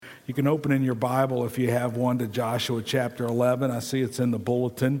You can open in your Bible if you have one to Joshua chapter 11. I see it's in the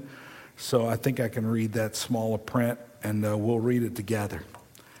bulletin, so I think I can read that smaller print, and we'll read it together.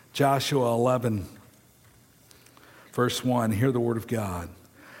 Joshua 11, verse 1, hear the word of God.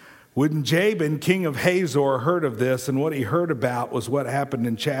 When Jabin, king of Hazor, heard of this, and what he heard about was what happened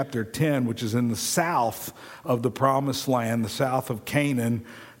in chapter 10, which is in the south of the promised land, the south of Canaan,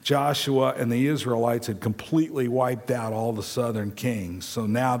 Joshua and the Israelites had completely wiped out all the southern kings. So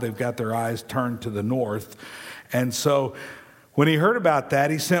now they've got their eyes turned to the north. And so when he heard about that,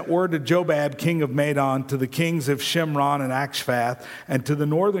 he sent word to Jobab, king of Madon, to the kings of Shimron and Akshaphat, and to the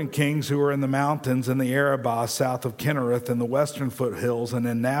northern kings who were in the mountains in the Arabah south of Kinnereth and the western foothills, and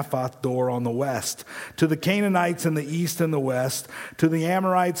in Naphath Dor on the west, to the Canaanites in the east and the west, to the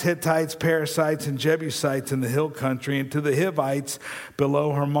Amorites, Hittites, Perizzites, and Jebusites in the hill country, and to the Hivites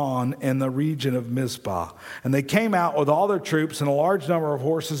below Hermon in the region of Mizpah. And they came out with all their troops and a large number of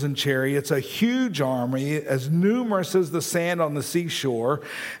horses and chariots, a huge army, as numerous as the sand on the seashore.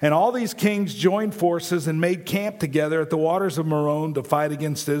 And all these kings joined forces and made camp together at the waters of Meron to fight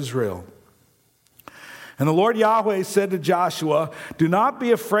against Israel. And the Lord Yahweh said to Joshua, do not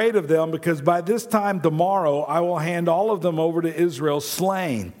be afraid of them, because by this time tomorrow I will hand all of them over to Israel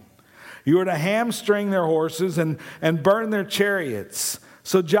slain. You are to hamstring their horses and burn their chariots.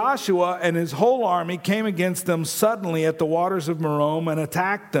 So Joshua and his whole army came against them suddenly at the waters of Merom and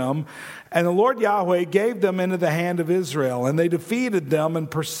attacked them. And the Lord Yahweh gave them into the hand of Israel. And they defeated them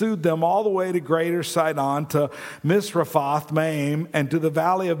and pursued them all the way to Greater Sidon, to Misrephoth Maim, and to the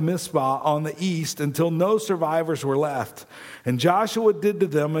valley of Mizpah on the east, until no survivors were left. And Joshua did to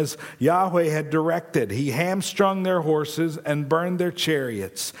them as Yahweh had directed. He hamstrung their horses and burned their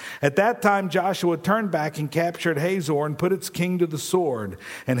chariots. At that time Joshua turned back and captured Hazor and put its king to the sword.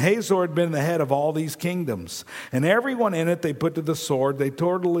 And Hazor had been the head of all these kingdoms. And everyone in it they put to the sword. They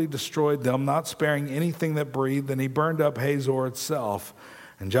totally destroyed them, not sparing anything that breathed. And he burned up Hazor itself.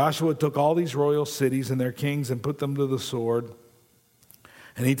 And Joshua took all these royal cities and their kings and put them to the sword.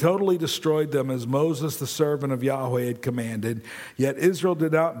 And he totally destroyed them as Moses, the servant of Yahweh, had commanded. Yet Israel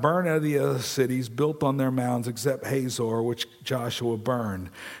did not burn any of the other cities built on their mounds except Hazor, which Joshua burned.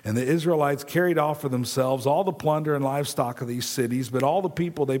 And the Israelites carried off for themselves all the plunder and livestock of these cities, but all the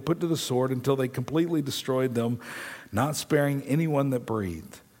people they put to the sword until they completely destroyed them, not sparing anyone that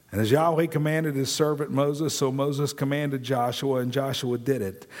breathed. And as Yahweh commanded his servant Moses, so Moses commanded Joshua, and Joshua did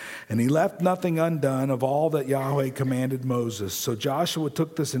it. And he left nothing undone of all that Yahweh commanded Moses. So Joshua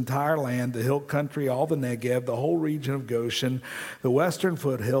took this entire land, the hill country, all the Negev, the whole region of Goshen, the western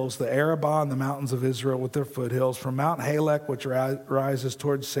foothills, the Arabah and the mountains of Israel with their foothills, from Mount Halek, which rises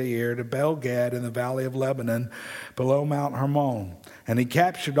towards Seir, to Bel-Gad in the valley of Lebanon, below Mount Hermon. And he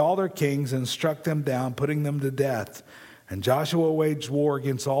captured all their kings and struck them down, putting them to death. And Joshua waged war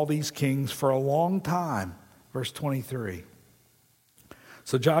against all these kings for a long time. Verse 23.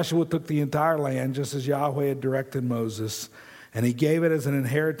 So Joshua took the entire land, just as Yahweh had directed Moses, and he gave it as an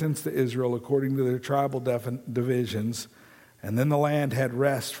inheritance to Israel according to their tribal divisions. And then the land had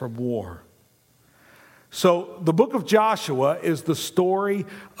rest from war. So the book of Joshua is the story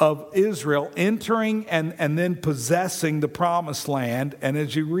of Israel entering and then possessing the promised land. And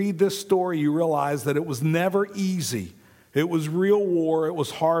as you read this story, you realize that it was never easy. It was real war. It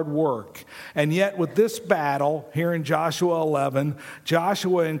was hard work. And yet with this battle here in Joshua 11,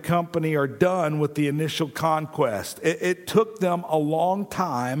 Joshua and company are done with the initial conquest. It took them a long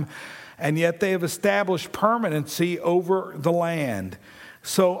time, and yet they have established permanency over the land.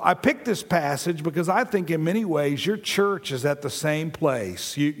 So I picked this passage because I think in many ways your church is at the same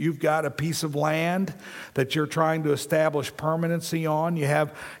place. You've got a piece of land that you're trying to establish permanency on. You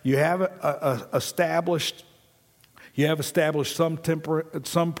have established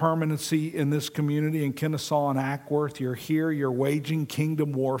some permanency in this community in Kennesaw and Ackworth. You're here. You're waging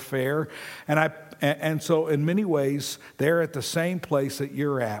kingdom warfare, and so in many ways they're at the same place that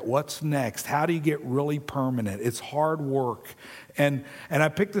you're at. What's next? How do you get really permanent? It's hard work, and I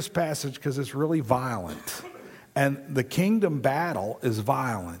picked this passage because it's really violent. And the kingdom battle is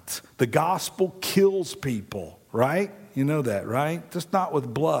violent. The gospel kills people, right? You know that, right? Just not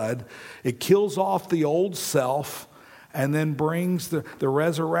with blood. It kills off the old self and then brings the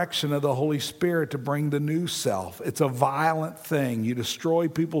resurrection of the Holy Spirit to bring the new self. It's a violent thing. You destroy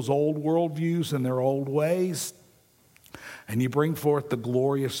people's old worldviews and their old ways, and you bring forth the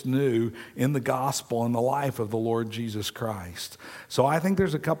glorious new in the gospel and the life of the Lord Jesus Christ. So I think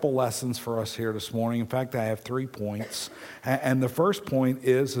there's a couple lessons for us here this morning. In fact, I have 3 points. And the first point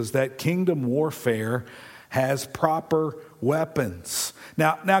is that kingdom warfare has proper weapons.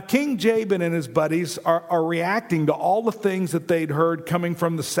 Now King Jabin and his buddies are reacting to all the things that they'd heard coming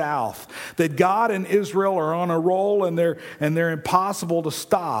from the south, that God and Israel are on a roll and they're impossible to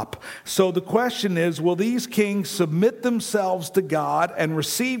stop. So the question is, will these kings submit themselves to God and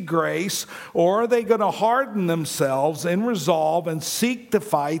receive grace, or are they going to harden themselves in resolve and seek to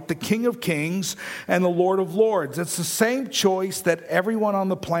fight the King of Kings and the Lord of Lords? It's the same choice that everyone on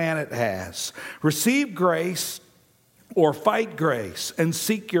the planet has. Receive grace or fight grace and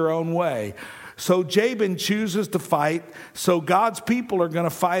seek your own way. So Jabin chooses to fight, so God's people are going to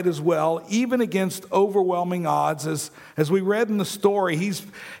fight as well, even against overwhelming odds. As we read in the story,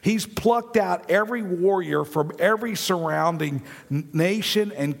 he's plucked out every warrior from every surrounding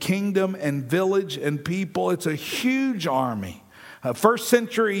nation and kingdom and village and people. It's a huge army. First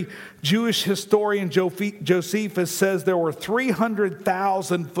century Jewish historian Josephus says there were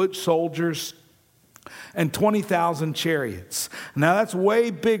 300,000 foot soldiers and 20,000 chariots. Now that's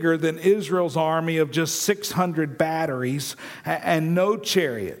way bigger than Israel's army of just 600 batteries and no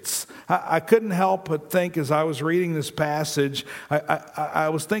chariots. I couldn't help but think, as I was reading this passage, I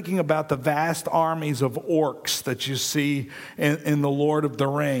was thinking about the vast armies of orcs that you see in The Lord of the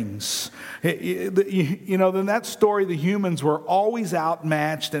Rings. You know, in that story, the humans were always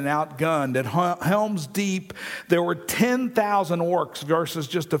outmatched and outgunned. At Helm's Deep, there were 10,000 orcs versus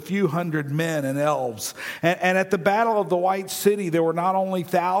just a few hundred men and elves. And at the Battle of the White City, there were not only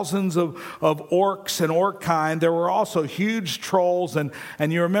thousands of orcs and orc kind, there were also huge trolls. And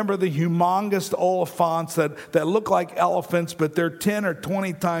you remember the humongous Oliphants that look like elephants, but they're 10 or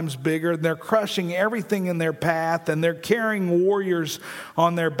 20 times bigger. And they're crushing everything in their path, and they're carrying warriors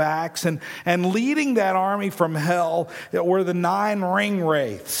on their backs. And leading that army from hell were the 9 ring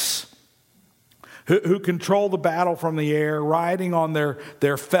wraiths, who control the battle from the air, riding on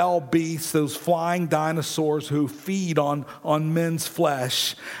their fell beasts, those flying dinosaurs who feed on men's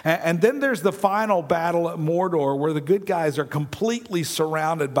flesh. And then there's the final battle at Mordor, where the good guys are completely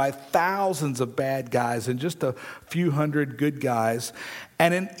surrounded by thousands of bad guys and just a few hundred good guys.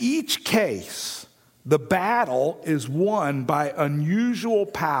 And in each case, the battle is won by unusual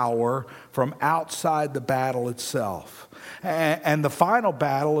power from outside the battle itself. And the final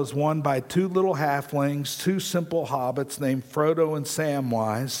battle is won by 2 little halflings, 2 simple hobbits named Frodo and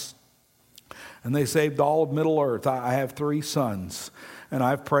Samwise. And they saved all of Middle-earth. I have 3 sons, and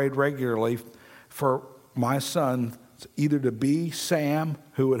I've prayed regularly for my son either to be Sam,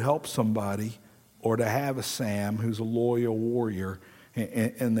 who would help somebody, or to have a Sam who's a loyal warrior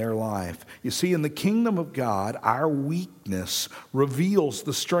in their life. You see, in the kingdom of God, our weakness reveals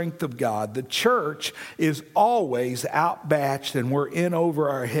the strength of God. The church is always outmatched and we're in over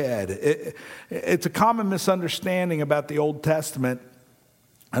our head. It's a common misunderstanding about the Old Testament.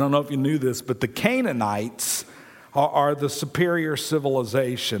 I don't know if you knew this, but the Canaanites are the superior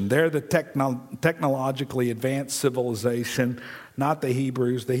civilization. They're the technologically advanced civilization, not the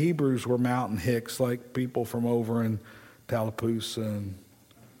Hebrews. The Hebrews were mountain hicks like people from over in Tallapoosa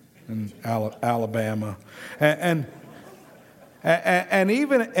and Alabama. And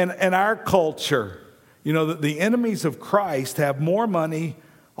even in our culture, you know, the enemies of Christ have more money,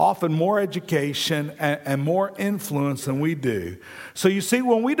 often more education, and more influence than we do. So you see,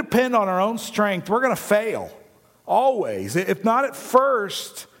 when we depend on our own strength, we're going to fail, always. If not at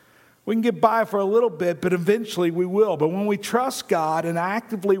first, we can get by for a little bit, but eventually we will. But when we trust God and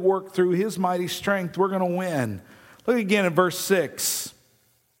actively work through His mighty strength, we're going to win. Look again at verse 6.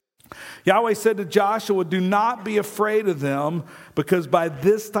 Yahweh said to Joshua, "Do not be afraid of them, because by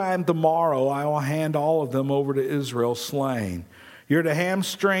this time tomorrow I will hand all of them over to Israel slain. You're to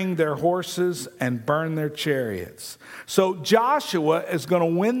hamstring their horses and burn their chariots." So Joshua is going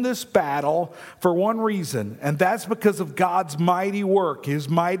to win this battle for one reason, and that's because of God's mighty work, His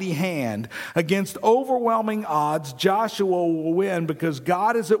mighty hand. Against overwhelming odds, Joshua will win because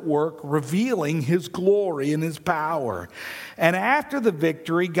God is at work revealing His glory and His power. And after the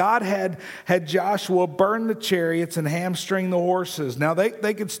victory, God had Joshua burn the chariots and hamstring the horses. Now,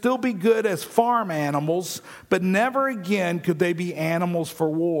 they could still be good as farm animals, but never again could they be animals for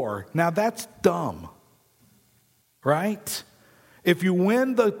war. Now, that's dumb, right? If you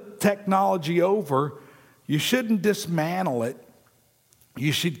win the technology over, you shouldn't dismantle it.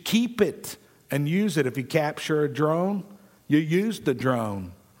 You should keep it and use it. If you capture a drone, you use the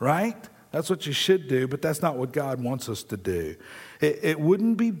drone, right? That's what you should do, but that's not what God wants us to do. It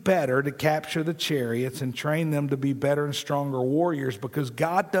wouldn't be better to capture the chariots and train them to be better and stronger warriors, because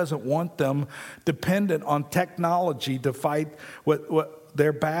God doesn't want them dependent on technology to fight what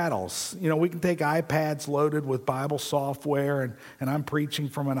their battles. You know, we can take iPads loaded with Bible software, and I'm preaching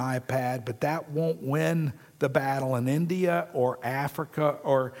from an iPad, but that won't win the battle in India or Africa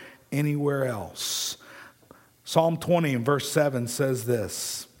or anywhere else. Psalm 20 and verse 7 says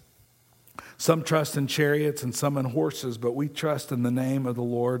this: some trust in chariots and some in horses, but we trust in the name of the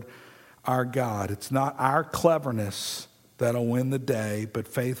Lord our God. It's not our cleverness that'll win the day, but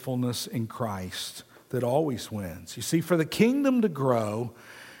faithfulness in Christ that always wins. You see, for the kingdom to grow,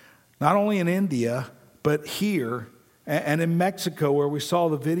 not only in India, but here and in Mexico, where we saw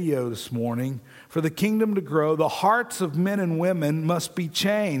the video this morning, for the kingdom to grow, the hearts of men and women must be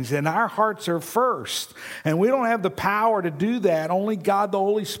changed, and our hearts are first. And we don't have the power to do that. Only God, the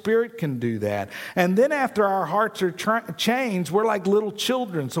Holy Spirit, can do that. And then after our hearts are changed, we're like little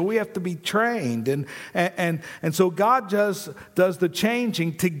children, so we have to be trained. And so God does the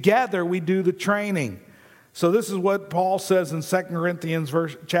changing. Together, we do the training. So this is what Paul says in 2 Corinthians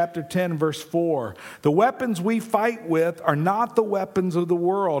chapter 10, verse 4. The weapons we fight with are not the weapons of the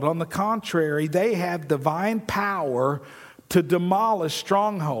world. On the contrary, they have divine power to demolish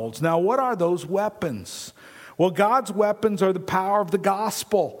strongholds. Now, what are those weapons? Well, God's weapons are the power of the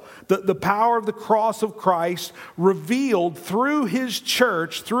gospel, the power of the cross of Christ revealed through his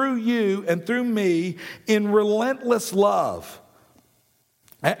church, through you and through me, in relentless love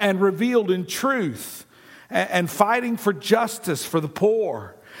and revealed in truth, and fighting for justice for the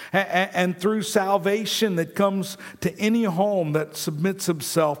poor, and through salvation that comes to any home that submits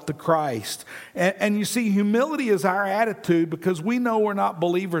himself to Christ. And you see, humility is our attitude because we know we're not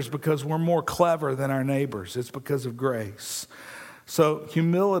believers because we're more clever than our neighbors. It's because of grace. So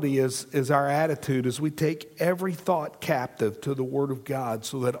humility is our attitude as we take every thought captive to the Word of God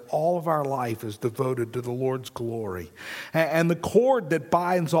so that all of our life is devoted to the Lord's glory. And the cord that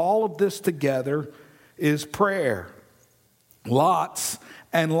binds all of this together is prayer. Lots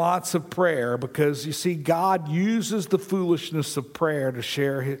and lots of prayer, because you see, God uses the foolishness of prayer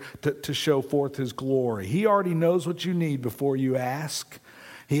to show forth his glory. He already knows what you need before you ask.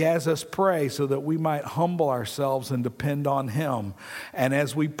 He has us pray so that we might humble ourselves and depend on him. And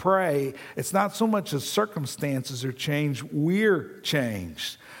as we pray, it's not so much as circumstances are changed, we're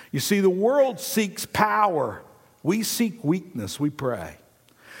changed. You see, the world seeks power. We seek weakness. We pray.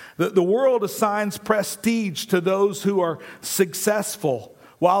 The world assigns prestige to those who are successful,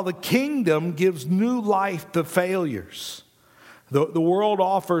 while the kingdom gives new life to failures. The world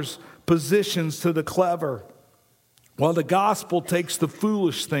offers positions to the clever, while the gospel takes the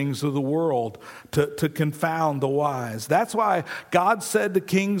foolish things of the world to confound the wise. That's why God said to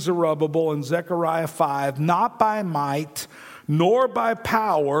King Zerubbabel in Zechariah 5, not by might nor by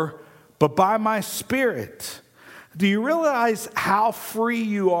power, but by my Spirit. Do you realize how free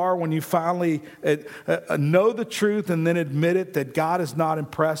you are when you finally know the truth and then admit it, that God is not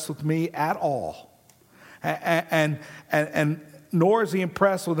impressed with me at all? And nor is he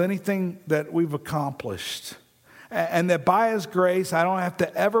impressed with anything that we've accomplished. And that by his grace, I don't have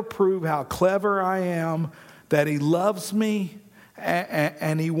to ever prove how clever I am, that he loves me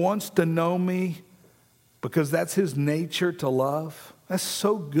and he wants to know me because that's his nature to love. That's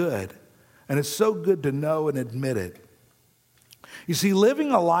so good. And it's so good to know and admit it. You see,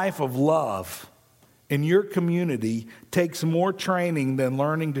 living a life of love in your community takes more training than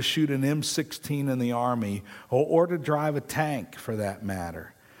learning to shoot an M16 in the Army or to drive a tank, for that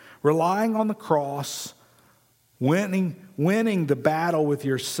matter. Relying on the cross, winning the battle with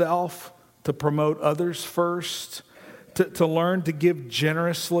yourself to promote others first, to learn to give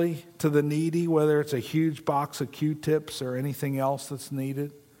generously to the needy, whether it's a huge box of Q-tips or anything else that's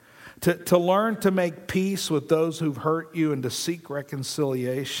needed. To learn to make peace with those who've hurt you and to seek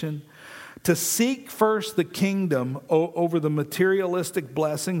reconciliation. To seek first the kingdom over the materialistic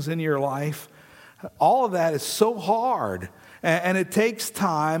blessings in your life. All of that is so hard. And it takes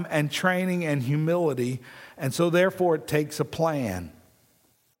time and training and humility. And so therefore it takes a plan.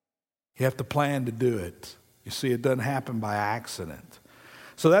 You have to plan to do it. You see, it doesn't happen by accident.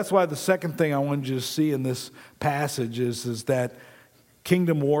 So that's why the second thing I wanted you to see in this passage is that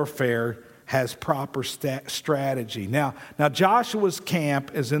kingdom warfare has proper strategy. Now Joshua's camp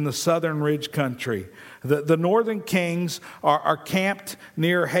is in the southern ridge country. The northern kings are camped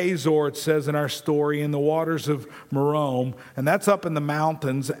near Hazor, it says in our story, in the waters of Merom, and that's up in the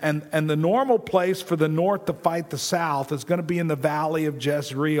mountains. And the normal place for the north to fight the south is going to be in the valley of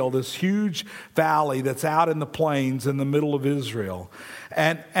Jezreel, this huge valley that's out in the plains in the middle of Israel.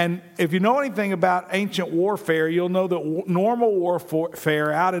 And if you know anything about ancient warfare, you'll know that normal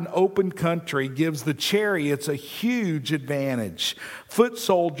warfare out in open country gives the chariots a huge advantage. Foot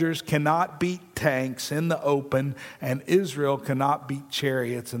soldiers cannot beat tanks in the open, and Israel cannot beat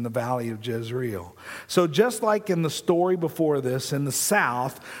chariots in the valley of Jezreel. So just like in the story before this, in the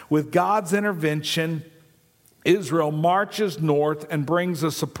south, with God's intervention, Israel marches north and brings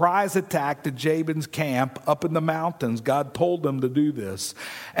a surprise attack to Jabin's camp up in the mountains. God told them to do this.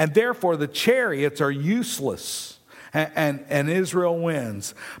 And therefore the chariots are useless, and Israel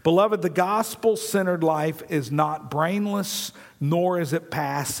wins. Beloved, the gospel-centered life is not brainless, nor is it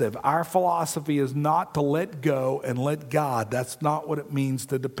passive. Our philosophy is not to let go and let God. That's not what it means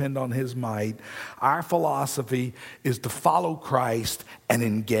to depend on His might. Our philosophy is to follow Christ and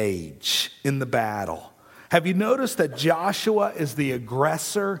engage in the battle. Have you noticed that Joshua is the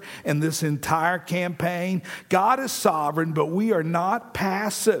aggressor in this entire campaign? God is sovereign, but we are not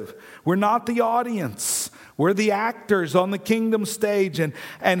passive. We're not the audience. We're the actors on the kingdom stage,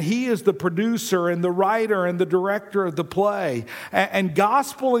 and He is the producer and the writer and the director of the play. And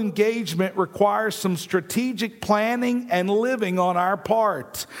gospel engagement requires some strategic planning and living on our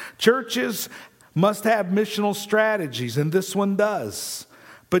part. Churches must have missional strategies, and this one does.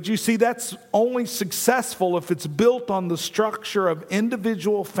 But you see, that's only successful if it's built on the structure of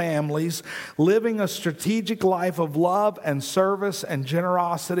individual families living a strategic life of love and service and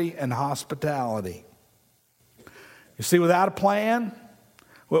generosity and hospitality. You see, without a plan,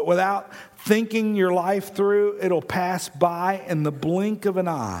 without thinking your life through, it'll pass by in the blink of an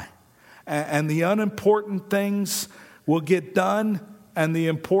eye. And the unimportant things will get done, and the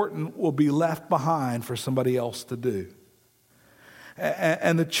important will be left behind for somebody else to do.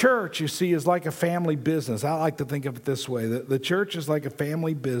 And the church, you see, is like a family business. I like to think of it this way. The church is like a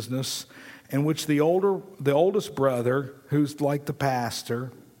family business in which the oldest brother, who's like the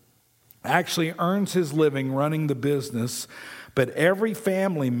pastor, actually earns his living running the business, but every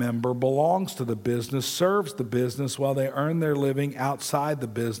family member belongs to the business, serves the business while they earn their living outside the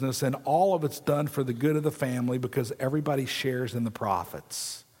business, and all of it's done for the good of the family because everybody shares in the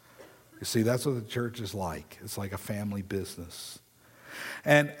profits. You see, that's what the church is like. It's like a family business.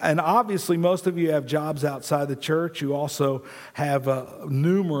 And obviously, most of you have jobs outside the church. You also have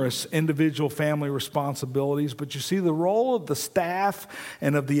numerous individual family responsibilities. But you see, the role of the staff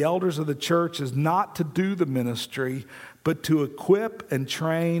and of the elders of the church is not to do the ministry, but to equip and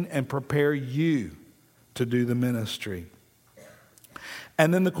train and prepare you to do the ministry.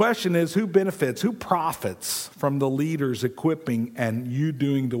 And then the question is, who benefits, who profits from the leaders equipping and you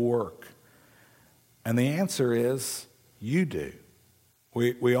doing the work? And the answer is, you do.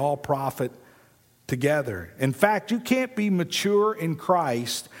 We all profit together. In fact, you can't be mature in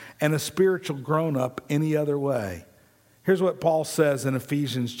Christ and a spiritual grown-up any other way. Here's what Paul says in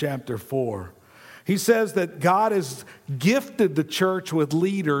Ephesians chapter 4. He says that God has gifted the church with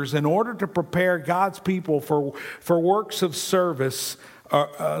leaders in order to prepare God's people for works of service.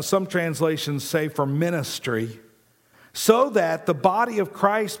 Some translations say for ministry, so that the body of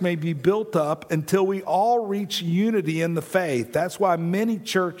Christ may be built up until we all reach unity in the faith. That's why many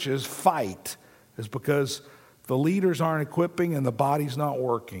churches fight, is because the leaders aren't equipping and the body's not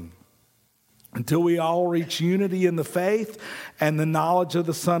working. Until we all reach unity in the faith and the knowledge of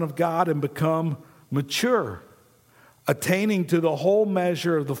the Son of God and become mature, attaining to the whole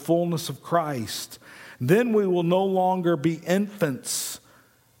measure of the fullness of Christ. Then we will no longer be infants.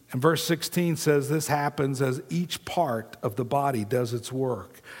 And verse 16 says this happens as each part of the body does its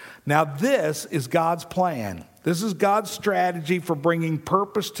work. Now this is God's plan. This is God's strategy for bringing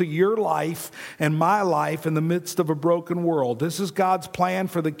purpose to your life and my life in the midst of a broken world. This is God's plan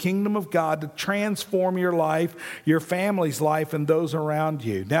for the kingdom of God to transform your life, your family's life, and those around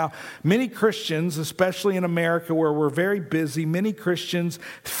you. Now, many Christians, especially in America where we're very busy, many Christians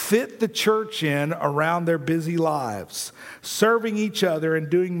fit the church in around their busy lives, serving each other and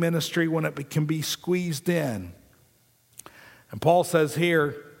doing ministry when it can be squeezed in. And Paul says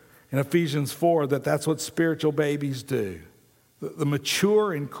here, in Ephesians 4, that's what spiritual babies do. The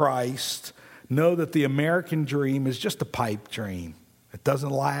mature in Christ know that the American dream is just a pipe dream. It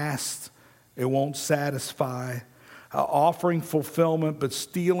doesn't last. It won't satisfy. Offering fulfillment, but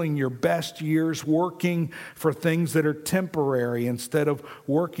stealing your best years, working for things that are temporary instead of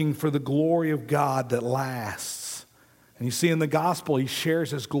working for the glory of God that lasts. And you see in the gospel, He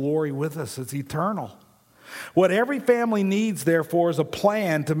shares His glory with us. It's eternal. What every family needs, therefore, is a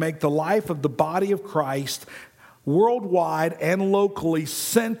plan to make the life of the body of Christ worldwide and locally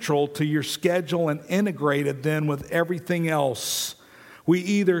central to your schedule and integrated then with everything else. We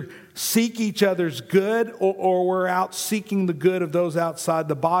either seek each other's good or we're out seeking the good of those outside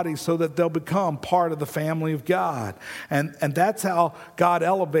the body so that they'll become part of the family of God. And that's how God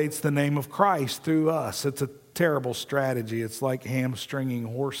elevates the name of Christ through us. It's a terrible strategy. It's like hamstringing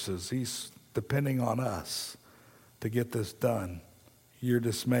horses. He's depending on us to get this done. You're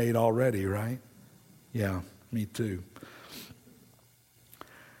dismayed already, right? Yeah, me too.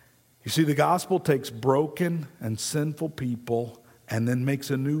 You see, the gospel takes broken and sinful people and then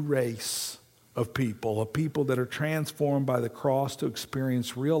makes a new race of people that are transformed by the cross to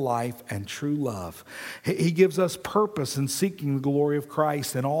experience real life and true love. He gives us purpose in seeking the glory of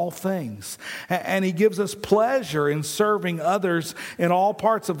Christ in all things. And He gives us pleasure in serving others in all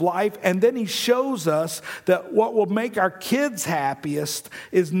parts of life. And then He shows us that what will make our kids happiest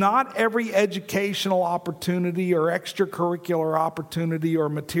is not every educational opportunity or extracurricular opportunity or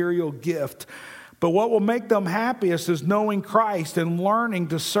material gift, but what will make them happiest is knowing Christ and learning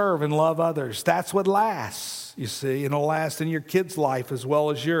to serve and love others. That's what lasts, you see, and it'll last in your kid's life as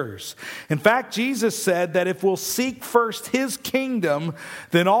well as yours. In fact, Jesus said that if we'll seek first His kingdom,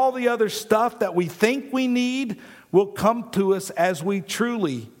 then all the other stuff that we think we need will come to us as we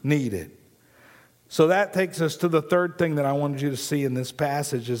truly need it. So that takes us to the third thing that I wanted you to see in this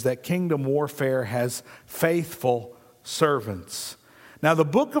passage, is that kingdom warfare has faithful servants. Now, the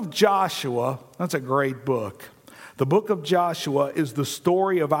book of Joshua, that's a great book. The book of Joshua is the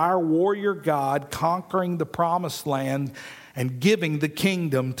story of our warrior God conquering the promised land and giving the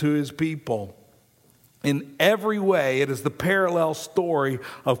kingdom to His people. In every way, it is the parallel story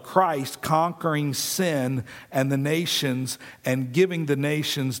of Christ conquering sin and the nations and giving the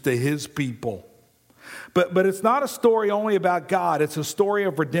nations to His people. But it's not a story only about God. It's a story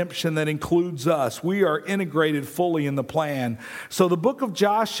of redemption that includes us. We are integrated fully in the plan. So the book of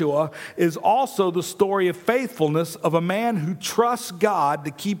Joshua is also the story of faithfulness of a man who trusts God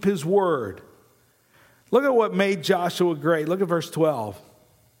to keep His word. Look at what made Joshua great. Look at verse 12.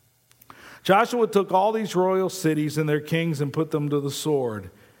 Joshua took all these royal cities and their kings and put them to the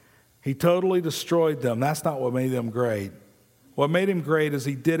sword. He totally destroyed them. That's not what made them great. What made him great is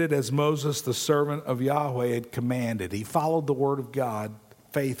he did it as Moses, the servant of Yahweh, had commanded. He followed the word of God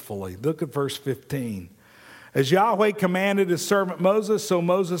faithfully. Look at verse 15. As Yahweh commanded His servant Moses, so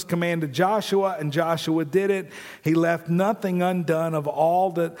Moses commanded Joshua, and Joshua did it. He left nothing undone of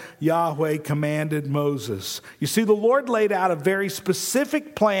all that Yahweh commanded Moses. You see, the Lord laid out a very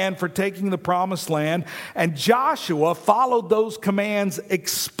specific plan for taking the promised land, and Joshua followed those commands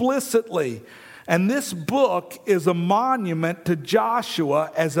explicitly. And this book is a monument to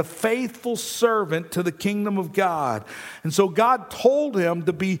Joshua as a faithful servant to the kingdom of God. And so God told him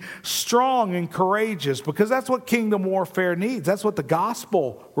to be strong and courageous, because that's what kingdom warfare needs. That's what the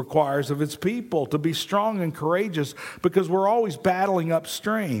gospel requires of its people, to be strong and courageous, because we're always battling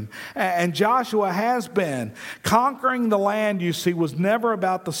upstream. And Joshua has been. Conquering the land, you see, was never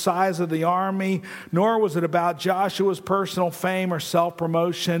about the size of the army, nor was it about Joshua's personal fame or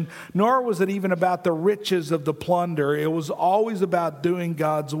self-promotion, nor was it even about the riches of the plunder. It was always about doing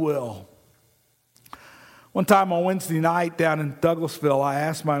God's will. One time on Wednesday night down in Douglasville, I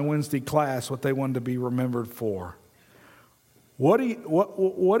asked my Wednesday class what they wanted to be remembered for. What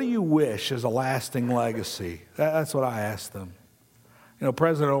do you wish is a lasting legacy? That's what I asked them. You know,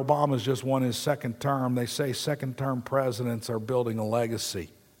 President Obama's just won his second term. They say second-term presidents are building a legacy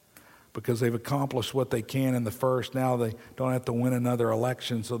because they've accomplished what they can in the first. Now they don't have to win another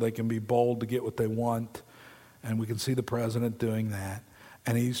election, so they can be bold to get what they want. And we can see the president doing that.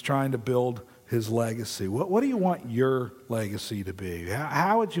 And he's trying to build his legacy. What do you want your legacy to be?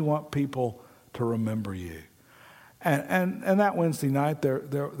 How would you want people to remember you? And that Wednesday night,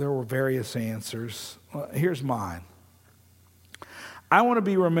 there were various answers. Well, here's mine. I want to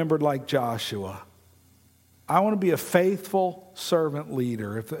be remembered like Joshua. I want to be a faithful servant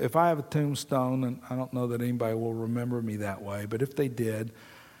leader. If I have a tombstone, and I don't know that anybody will remember me that way, but if they did,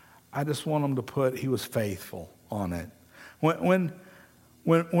 I just want them to put "he was faithful" on it. I've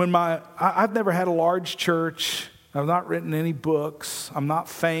never had a large church. I've not written any books. I'm not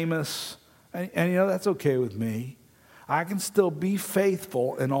famous, and you know that's okay with me. I can still be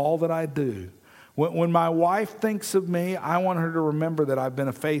faithful in all that I do. When my wife thinks of me, I want her to remember that I've been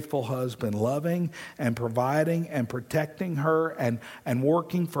a faithful husband, loving and providing and protecting her and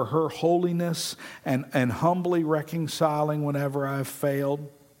working for her holiness and humbly reconciling whenever I've failed.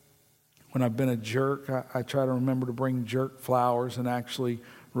 When I've been a jerk, I try to remember to bring jerk flowers and actually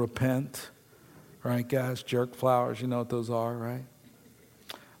repent. Right, guys? Jerk flowers, you know what those are, right?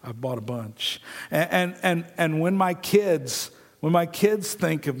 I've bought a bunch. And when my kids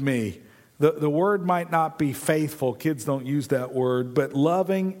think of me, the word might not be faithful. Kids don't use that word. But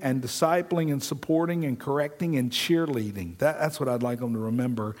loving and discipling and supporting and correcting and cheerleading. That's what I'd like them to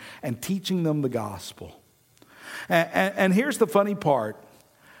remember. And teaching them the gospel. And here's the funny part.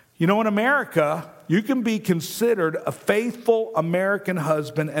 You know, in America, you can be considered a faithful American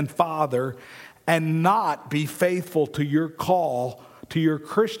husband and father and not be faithful to your call, to your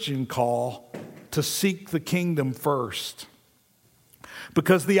Christian call, to seek the kingdom first.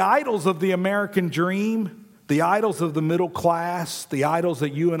 Because the idols of the American dream, the idols of the middle class, the idols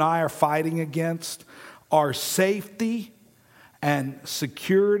that you and I are fighting against are safety and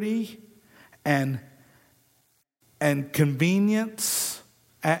security and convenience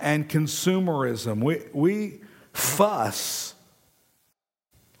and consumerism. We fuss.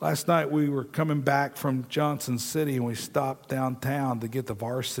 Last night we were coming back from Johnson City and we stopped downtown to get the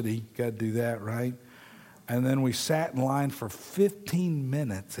Varsity. Got to do that, right? And then we sat in line for 15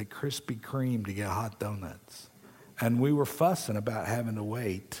 minutes at Krispy Kreme to get hot donuts. And we were fussing about having to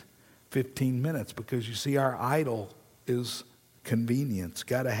wait 15 minutes because you see our idol is convenience.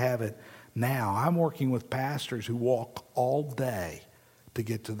 Got to have it now. I'm working with pastors who walk all day to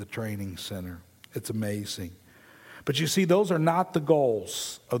get to the training center. It's amazing. But you see, those are not the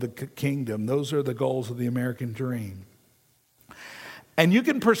goals of the kingdom. Those are the goals of the American dream. And you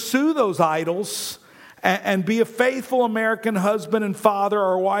can pursue those idols and be a faithful American husband and father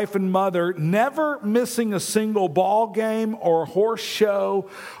or wife and mother, never missing a single ball game or horse show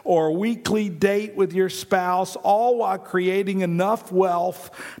or weekly date with your spouse, all while creating enough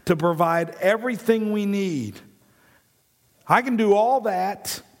wealth to provide everything we need. I can do all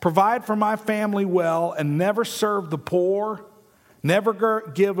that, provide for my family well, and never serve the poor, never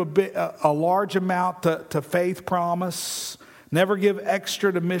give a large amount to Faith Promise, never give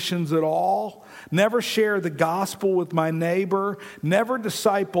extra to missions at all, never share the gospel with my neighbor, never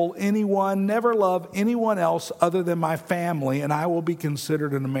disciple anyone, never love anyone else other than my family, and I will be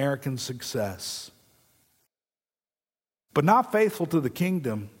considered an American success. But not faithful to the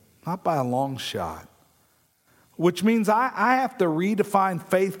kingdom, not by a long shot. Which means I have to redefine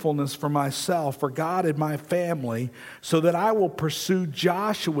faithfulness for myself, for God and my family, so that I will pursue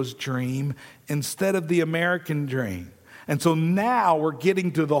Joshua's dream instead of the American dream. And so now we're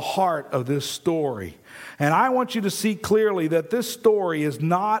getting to the heart of this story. And I want you to see clearly that this story is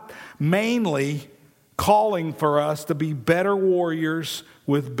not mainly calling for us to be better warriors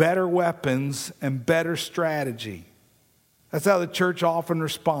with better weapons and better strategy. That's how the church often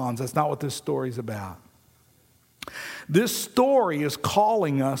responds. That's not what this story is about. This story is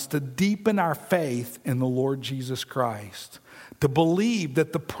calling us to deepen our faith in the Lord Jesus Christ, to believe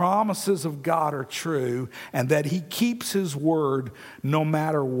that the promises of God are true and that He keeps His word no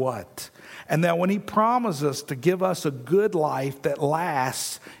matter what. And that when He promises us to give us a good life that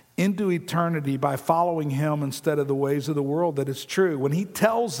lasts into eternity by following Him instead of the ways of the world, that it's true. When He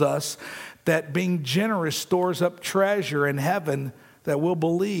tells us that being generous stores up treasure in heaven, that we'll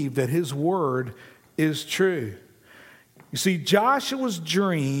believe that His word is true. You see, Joshua's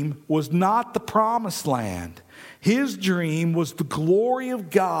dream was not the promised land. His dream was the glory of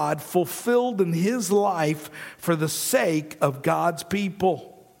God fulfilled in his life for the sake of God's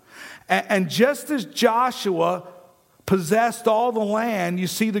people. And just as Joshua possessed all the land, you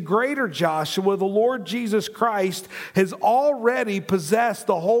see the greater Joshua, the Lord Jesus Christ, has already possessed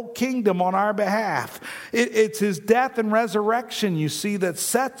the whole kingdom on our behalf. It's His death and resurrection, you see, that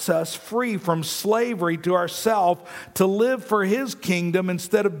sets us free from slavery to ourselves to live for His kingdom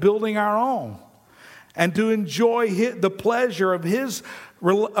instead of building our own, and to enjoy the pleasure of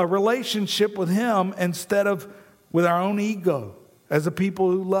a relationship with Him instead of with our own ego as a people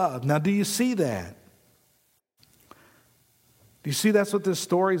who love. Now, do you see that? Do you see that's what this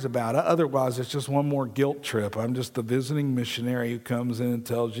story's about? Otherwise, it's just one more guilt trip. I'm just the visiting missionary who comes in and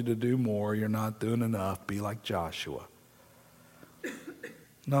tells you to do more. You're not doing enough. Be like Joshua.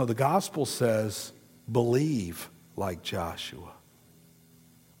 No, the gospel says believe like Joshua.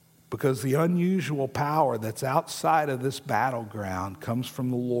 Because the unusual power that's outside of this battleground comes from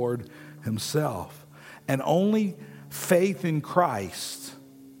the Lord Himself. And only faith in Christ,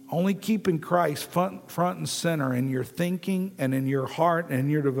 only keeping Christ front and center in your thinking and in your heart and in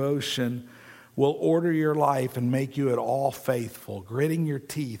your devotion will order your life and make you at all faithful. Gritting your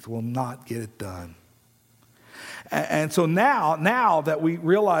teeth will not get it done. And so now that we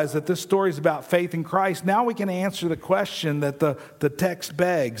realize that this story is about faith in Christ, now we can answer the question that the text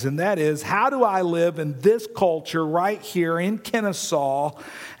begs, and that is, how do I live in this culture right here in Kennesaw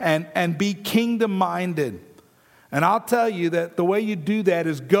and be kingdom-minded? And I'll tell you that the way you do that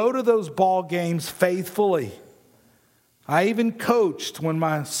is go to those ball games faithfully. I even coached when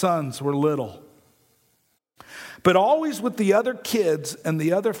my sons were little. But always with the other kids and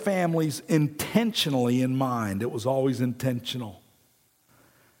the other families intentionally in mind. It was always intentional.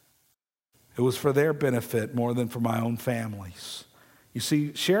 It was for their benefit more than for my own family's. You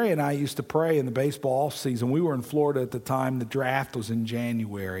see, Sherry and I used to pray in the baseball offseason. We were in Florida at the time. The draft was in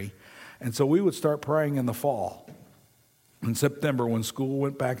January. And so we would start praying in the fall. in September, when school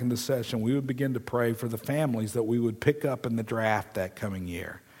went back into session, we would begin to pray for the families that we would pick up in the draft that coming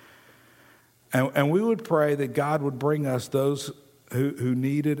year. And we would pray that God would bring us those who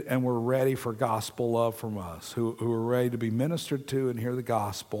needed and were ready for gospel love from us, who were ready to be ministered to and hear the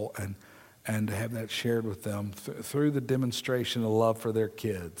gospel and to have that shared with them through the demonstration of love for their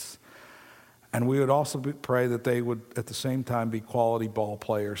kids. And we would also pray that they would, at the same time, be quality ball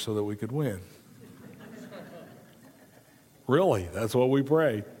players so that we could win. Really, that's what we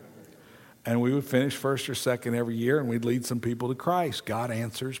prayed. And we would finish first or second every year, and we'd lead some people to Christ. God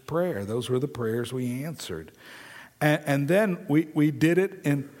answers prayer. Those were the prayers we answered. And then we did it,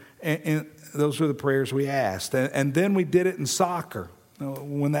 and those were the prayers we asked. And then we did it in soccer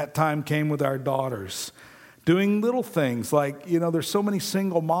when that time came with our daughters. Doing little things like, there's so many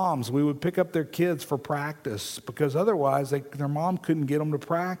single moms. We would pick up their kids for practice because otherwise their mom couldn't get them to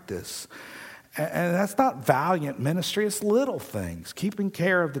practice. And that's not valiant ministry. It's little things, keeping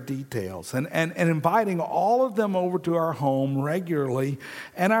care of the details and inviting all of them over to our home regularly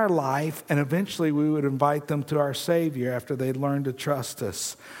in our life. And eventually we would invite them to our Savior after they'd learned to trust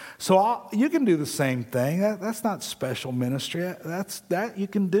us. So you can do the same thing. That's not special ministry. That you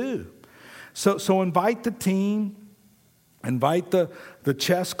can do. So invite the team. Invite the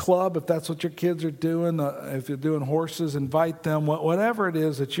chess club, if that's what your kids are doing. If you're doing horses, invite them. Whatever it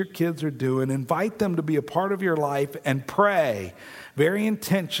is that your kids are doing, invite them to be a part of your life and pray very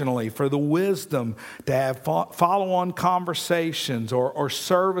intentionally for the wisdom to have follow-on conversations or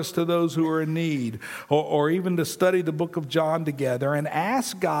service to those who are in need, or even to study the book of John together, and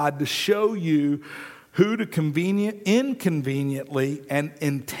ask God to show you who to inconveniently and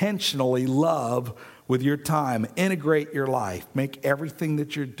intentionally love with your time. Integrate your life. Make everything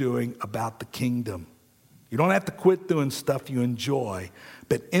that you're doing about the kingdom. You don't have to quit doing stuff you enjoy,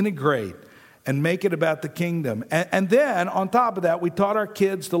 but integrate and make it about the kingdom. And then, on top of that, we taught our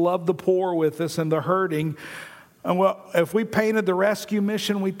kids to love the poor with us and the hurting. And well, if we painted the rescue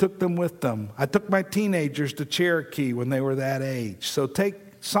mission, we took them with them. I took my teenagers to Cherokee when they were that age. So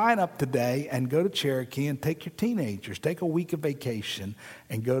sign up today and go to Cherokee and take your teenagers. Take a week of vacation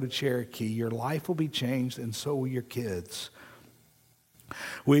and go to Cherokee. Your life will be changed, and so will your kids.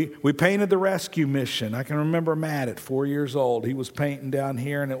 We painted the rescue mission. I can remember Matt at 4 years old. He was painting down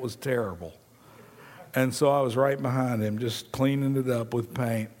here, and it was terrible. And so I was right behind him, just cleaning it up with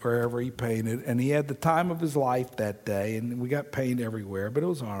paint wherever he painted. And he had the time of his life that day, and we got paint everywhere, but it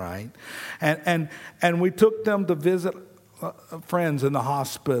was all right. And we took them to visit friends in the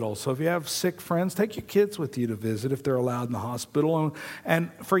hospital. So if you have sick friends, take your kids with you to visit if they're allowed in the hospital.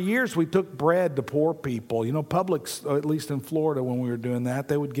 And for years we took bread to poor people. Publix, at least in Florida when we were doing that,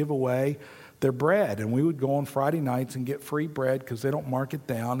 they would give away their bread. And we would go on Friday nights and get free bread because they don't mark it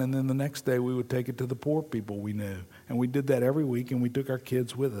down. And then the next day we would take it to the poor people we knew. And we did that every week, and we took our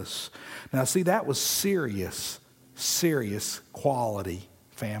kids with us. Now see, that was serious quality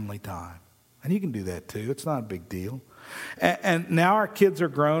family time. And you can do that too. It's not a big deal. And now our kids are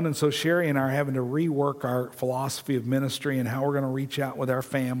grown, and so Sherry and I are having to rework our philosophy of ministry and how we're going to reach out with our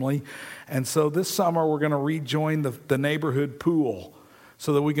family. And so this summer we're going to rejoin the neighborhood pool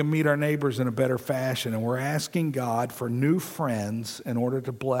so that we can meet our neighbors in a better fashion. And we're asking God for new friends in order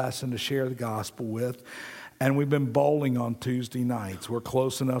to bless and to share the gospel with. And we've been bowling on Tuesday nights. We're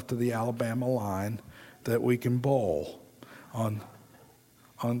close enough to the Alabama line that we can bowl on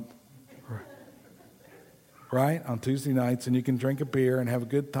Tuesday nights, and you can drink a beer and have a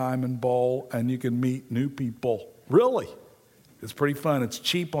good time and bowl, and you can meet new people. Really, it's pretty fun. It's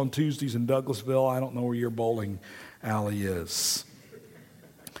cheap on Tuesdays in Douglasville. I don't know where your bowling alley is.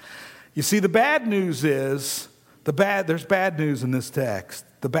 You see, the bad news is there's bad news in this text.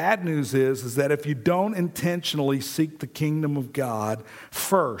 The bad news is that if you don't intentionally seek the kingdom of God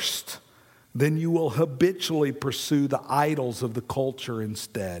first, then you will habitually pursue the idols of the culture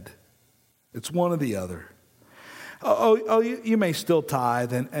instead. It's one or the other. You may still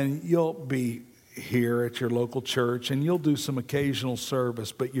tithe, and you'll be here at your local church, and you'll do some occasional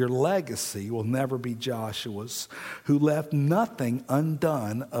service, but your legacy will never be Joshua's, who left nothing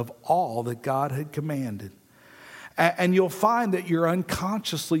undone of all that God had commanded. And you'll find that you're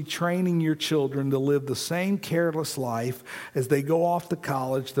unconsciously training your children to live the same careless life as they go off to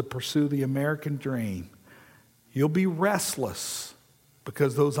college to pursue the American dream. You'll be restless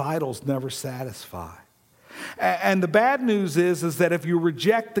because those idols never satisfy. And the bad news is that if you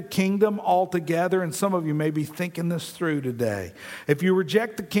reject the kingdom altogether, and some of you may be thinking this through today, if you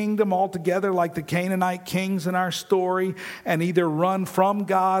reject the kingdom altogether like the Canaanite kings in our story and either run from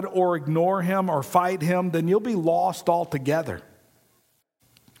God or ignore him or fight him, then you'll be lost altogether.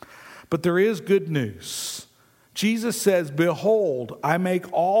 But there is good news. Jesus says, behold, I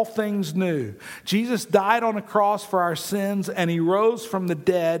make all things new. Jesus died on a cross for our sins, and he rose from the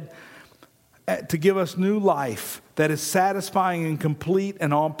dead to give us new life that is satisfying and complete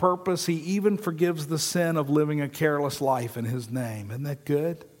and on purpose. He even forgives the sin of living a careless life in his name. Isn't that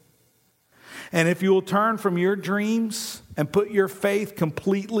good? And if you will turn from your dreams and put your faith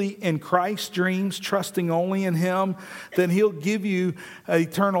completely in Christ's dreams, trusting only in him, then he'll give you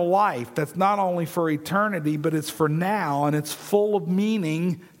eternal life. That's not only for eternity, but it's for now, and it's full of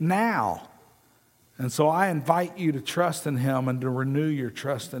meaning now. And so I invite you to trust in him and to renew your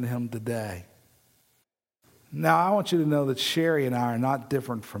trust in him today. Now, I want you to know that Sherry and I are not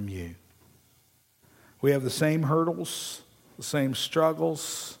different from you. We have the same hurdles, the same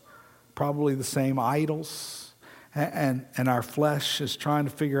struggles, probably the same idols, and our flesh is trying to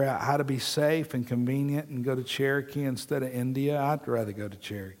figure out how to be safe and convenient and go to Cherokee instead of India. I'd rather go to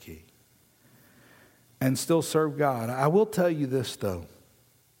Cherokee and still serve God. I will tell you this, though.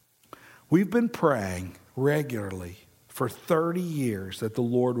 We've been praying regularly for 30 years that the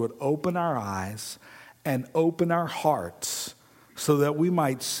Lord would open our eyes and open our hearts so that we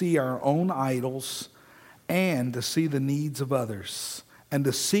might see our own idols and to see the needs of others, and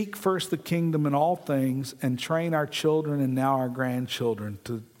to seek first the kingdom in all things and train our children and now our grandchildren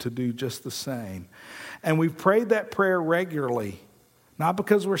to do just the same. And we've prayed that prayer regularly, not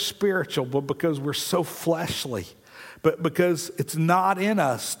because we're spiritual, but because we're so fleshly, but because it's not in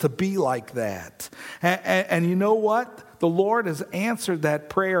us to be like that. And you know what? The Lord has answered that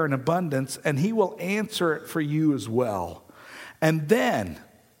prayer in abundance, and he will answer it for you as well. And then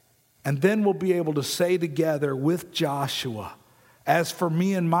we'll be able to say together with Joshua, as for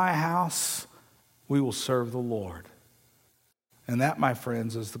me and my house, we will serve the Lord. And that, my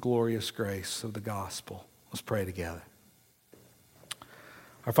friends, is the glorious grace of the gospel. Let's pray together.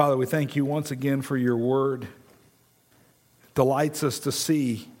 Our Father, we thank you once again for your word. It delights us to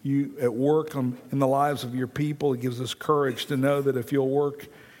see you at work in the lives of your people. It gives us courage to know that if you'll work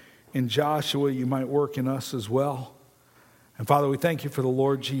in Joshua, you might work in us as well. And Father, we thank you for the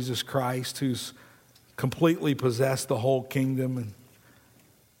Lord Jesus Christ, who's completely possessed the whole kingdom.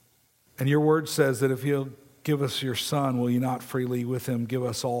 And your word says that if you'll give us your Son, will you not freely with him give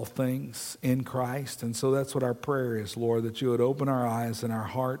us all things in Christ? And so that's what our prayer is, Lord, that you would open our eyes and our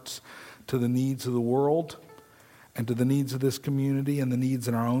hearts to the needs of the world and to the needs of this community and the needs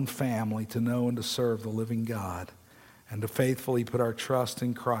in our own family to know and to serve the living God and to faithfully put our trust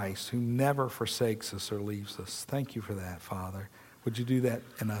in Christ, who never forsakes us or leaves us. Thank you for that, Father. Would you do that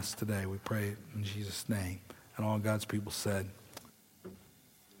in us today? We pray in Jesus' name. And all God's people said,